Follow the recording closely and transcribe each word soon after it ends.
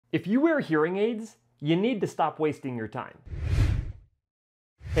If you wear hearing aids, you need to stop wasting your time.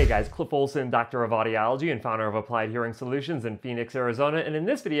 Hey guys, Cliff Olson, Doctor of Audiology and founder of Applied Hearing Solutions in Phoenix, Arizona, and in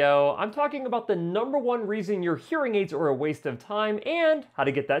this video, I'm talking about the #1 reason your hearing aids are a waste of time and how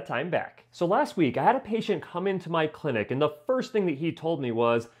to get that time back. So last week, I had a patient come into my clinic and the first thing that he told me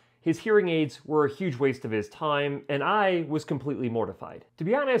was his hearing aids were a huge waste of his time, and I was completely mortified. To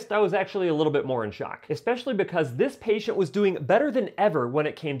be honest, I was actually a little bit more in shock, especially because this patient was doing better than ever when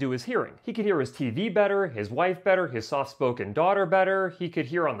it came to his hearing. He could hear his TV better, his wife better, his soft-spoken daughter better, he could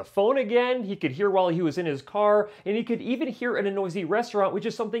hear on the phone again, he could hear while he was in his car, and he could even hear in a noisy restaurant, which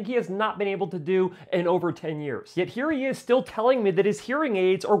is something he has not been able to do in over 10 years. Yet here he is still telling me that his hearing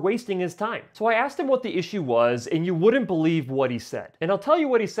aids are wasting his time. So I asked him what the issue was, and you wouldn't believe what he said. And I'll tell you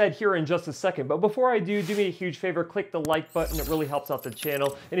what he said here in just a second, but before I do me a huge favor, click the like button. It really helps out the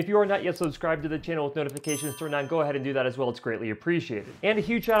channel. And if you are not yet subscribed to the channel with notifications turned on, go ahead and do that as well. It's greatly appreciated. And a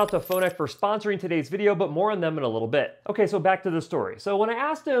huge shout out to Phonak for sponsoring today's video, but more on them in a little bit. Okay, so back to the story. So when I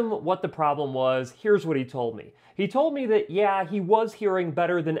asked him what the problem was, here's what he told me. He told me that, yeah, he was hearing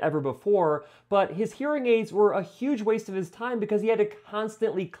better than ever before, but his hearing aids were a huge waste of his time because he had to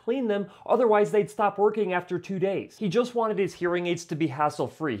constantly clean them, otherwise they'd stop working after 2 days. He just wanted his hearing aids to be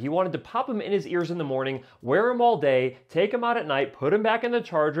hassle-free. He wanted to pop them in his ears in the morning, wear them all day, take them out at night, put them back in the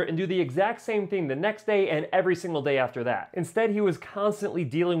charger, and do the exact same thing the next day and every single day after that. Instead, he was constantly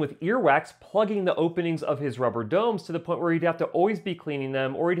dealing with earwax, plugging the openings of his rubber domes to the point where he'd have to always be cleaning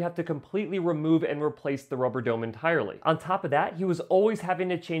them, or he'd have to completely remove and replace the rubber dome entirely. On top of that, he was always having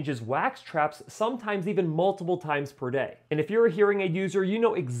to change his wax traps, sometimes even multiple times per day. And if you're a hearing aid user, you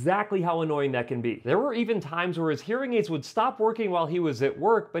know exactly how annoying that can be. There were even times where his hearing aids would stop working while he was at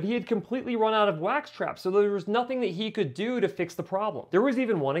work, but he had completely run out of wax traps, so there was nothing that he could do to fix the problem. There was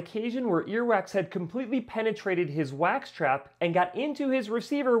even one occasion where earwax had completely penetrated his wax trap and got into his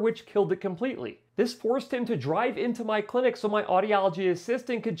receiver, which killed it completely. This forced him to drive into my clinic so my audiology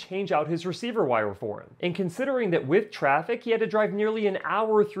assistant could change out his receiver wire for him. And considering that with traffic, he had to drive nearly an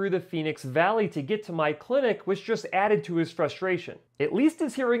hour through the Phoenix Valley to get to my clinic, which just added to his frustration. At least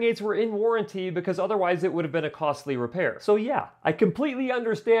his hearing aids were in warranty, because otherwise it would have been a costly repair. So yeah, I completely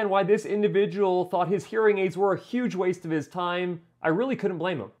understand why this individual thought his hearing aids were a huge waste of his time. I really couldn't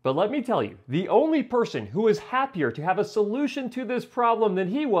blame him. But let me tell you, the only person who was happier to have a solution to this problem than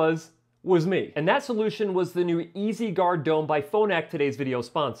he was me. And that solution was the new EasyGuard Dome by Phonak, today's video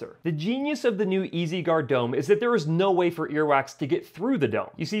sponsor. The genius of the new EasyGuard Dome is that there is no way for earwax to get through the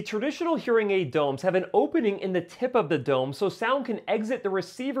dome. You see, traditional hearing aid domes have an opening in the tip of the dome so sound can exit the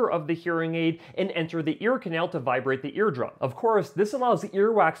receiver of the hearing aid and enter the ear canal to vibrate the eardrum. Of course, this allows the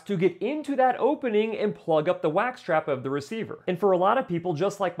earwax to get into that opening and plug up the wax trap of the receiver. And for a lot of people,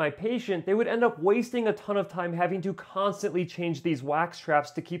 just like my patient, they would end up wasting a ton of time having to constantly change these wax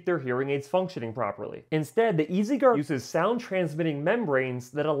traps to keep their hearing aids functioning properly. Instead, the EasyGuard uses sound transmitting membranes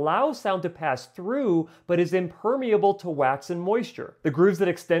that allow sound to pass through but is impermeable to wax and moisture. The grooves that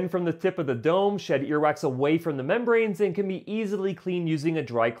extend from the tip of the dome shed earwax away from the membranes and can be easily cleaned using a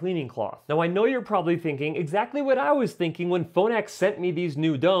dry cleaning cloth. Now I know you're probably thinking exactly what I was thinking when Phonak sent me these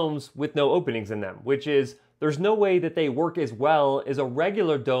new domes with no openings in them, which is there's no way that they work as well as a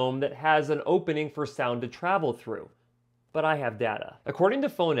regular dome that has an opening for sound to travel through. But I have data. According to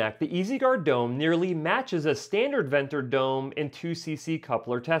Phonak, the EasyGuard Dome nearly matches a standard Venter dome in 2cc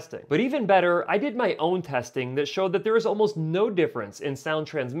coupler testing. But even better, I did my own testing that showed that there is almost no difference in sound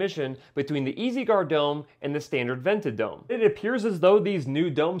transmission between the EasyGuard Dome and the standard vented dome. It appears as though these new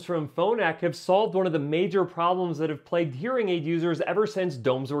domes from Phonak have solved one of the major problems that have plagued hearing aid users ever since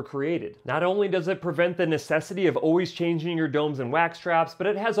domes were created. Not only does it prevent the necessity of always changing your domes and wax traps, but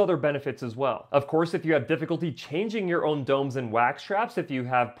it has other benefits as well. Of course, if you have difficulty changing your own domes and wax traps, if you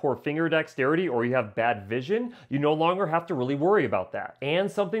have poor finger dexterity or you have bad vision, you no longer have to really worry about that. And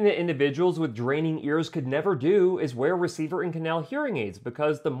something that individuals with draining ears could never do is wear receiver and canal hearing aids,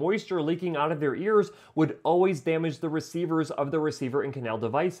 because the moisture leaking out of their ears would always damage the receivers of the receiver and canal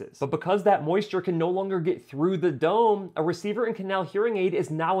devices. But because that moisture can no longer get through the dome, a receiver and canal hearing aid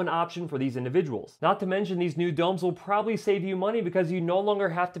is now an option for these individuals. Not to mention, these new domes will probably save you money because you no longer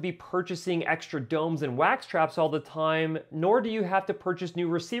have to be purchasing extra domes and wax traps all the time, nor do you have to purchase new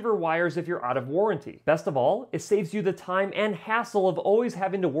receiver wires if you're out of warranty. Best of all, it saves you the time and hassle of always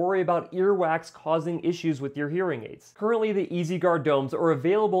having to worry about earwax causing issues with your hearing aids. Currently, the EasyGuard domes are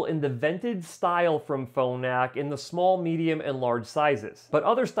available in the vented style from Phonak in the small, medium, and large sizes. But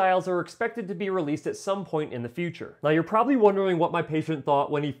other styles are expected to be released at some point in the future. Now, you're probably wondering what my patient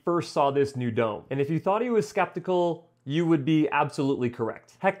thought when he first saw this new dome. And if you thought he was skeptical, You would be absolutely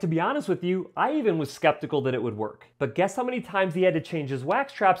correct. Heck, to be honest with you, I even was skeptical that it would work. But guess how many times he had to change his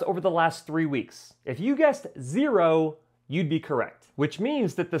wax traps over the last 3 weeks? If you guessed 0, you'd be correct. Which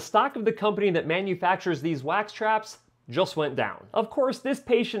means that the stock of the company that manufactures these wax traps just went down. Of course, this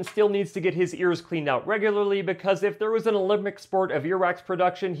patient still needs to get his ears cleaned out regularly, because if there was an Olympic sport of earwax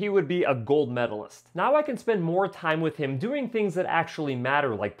production, he would be a gold medalist. Now I can spend more time with him doing things that actually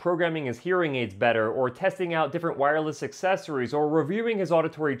matter, like programming his hearing aids better, or testing out different wireless accessories, or reviewing his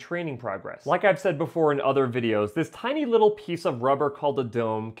auditory training progress. Like I've said before in other videos, this tiny little piece of rubber called a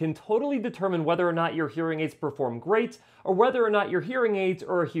dome can totally determine whether or not your hearing aids perform great, or whether or not your hearing aids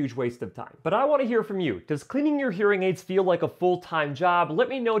are a huge waste of time. But I want to hear from you. Does cleaning your hearing aids feel like a full-time job? Let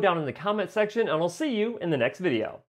me know down in the comment section, and I'll see you in the next video.